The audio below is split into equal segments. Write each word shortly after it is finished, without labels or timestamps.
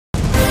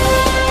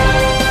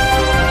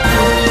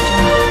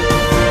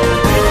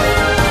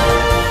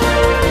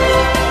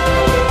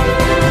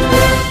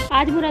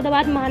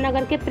मुरादाबाद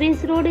महानगर के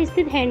Prince road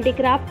स्थित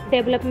handicraft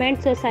development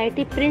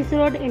society Prince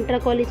road inter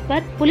college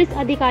पर पुलिस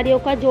अधिकारियों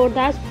का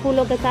जोरदार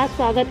फूलों के साथ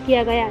स्वागत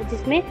किया गया,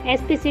 जिसमें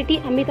एसपी सिटी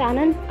अमित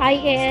आनंद,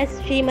 IAS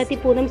Shrimati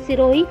Poonam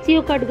Sirohi,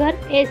 CO Katghar,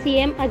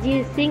 ACM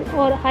Ajit Singh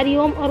और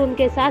हरिओम और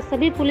उनके साथ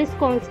सभी पुलिस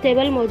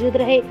कांस्टेबल मौजूद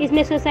रहे।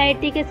 इसमें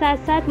सोसाइटी के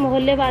साथ साथ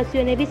मोहल्ले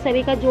वासियों ने भी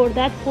सभी का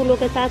जोरदार फूलों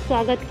के साथ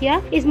स्वागत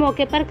किया। इस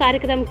मौके पर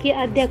कार्यक्रम की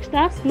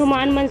अध्यक्षता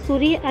नुमान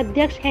मंसूरी,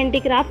 अध्यक्ष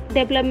हैंडीक्राफ्ट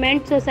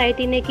डेवलपमेंट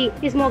सोसाइटी ने की।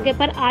 इस मौके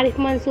पर आरिफ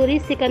मंसूरी,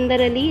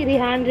 सिकंदर अली,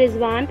 रिहान,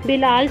 रिजवान,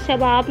 बिलाल,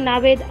 शबाब,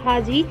 नावेद,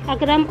 हाजी,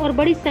 अकरम और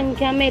बड़ी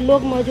संख्या में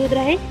लोग मौजूद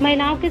रहे।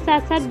 महिलाओं के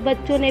साथ साथ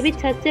बच्चों ने भी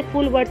छत से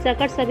फूल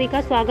बरसाकर सभी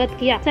का स्वागत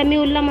किया।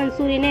 समीउल्लाह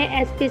मंसूरी ने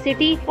SP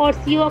सिटी और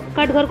CO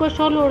कटघर को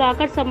शॉल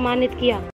उड़ाकर सम्मानित किया।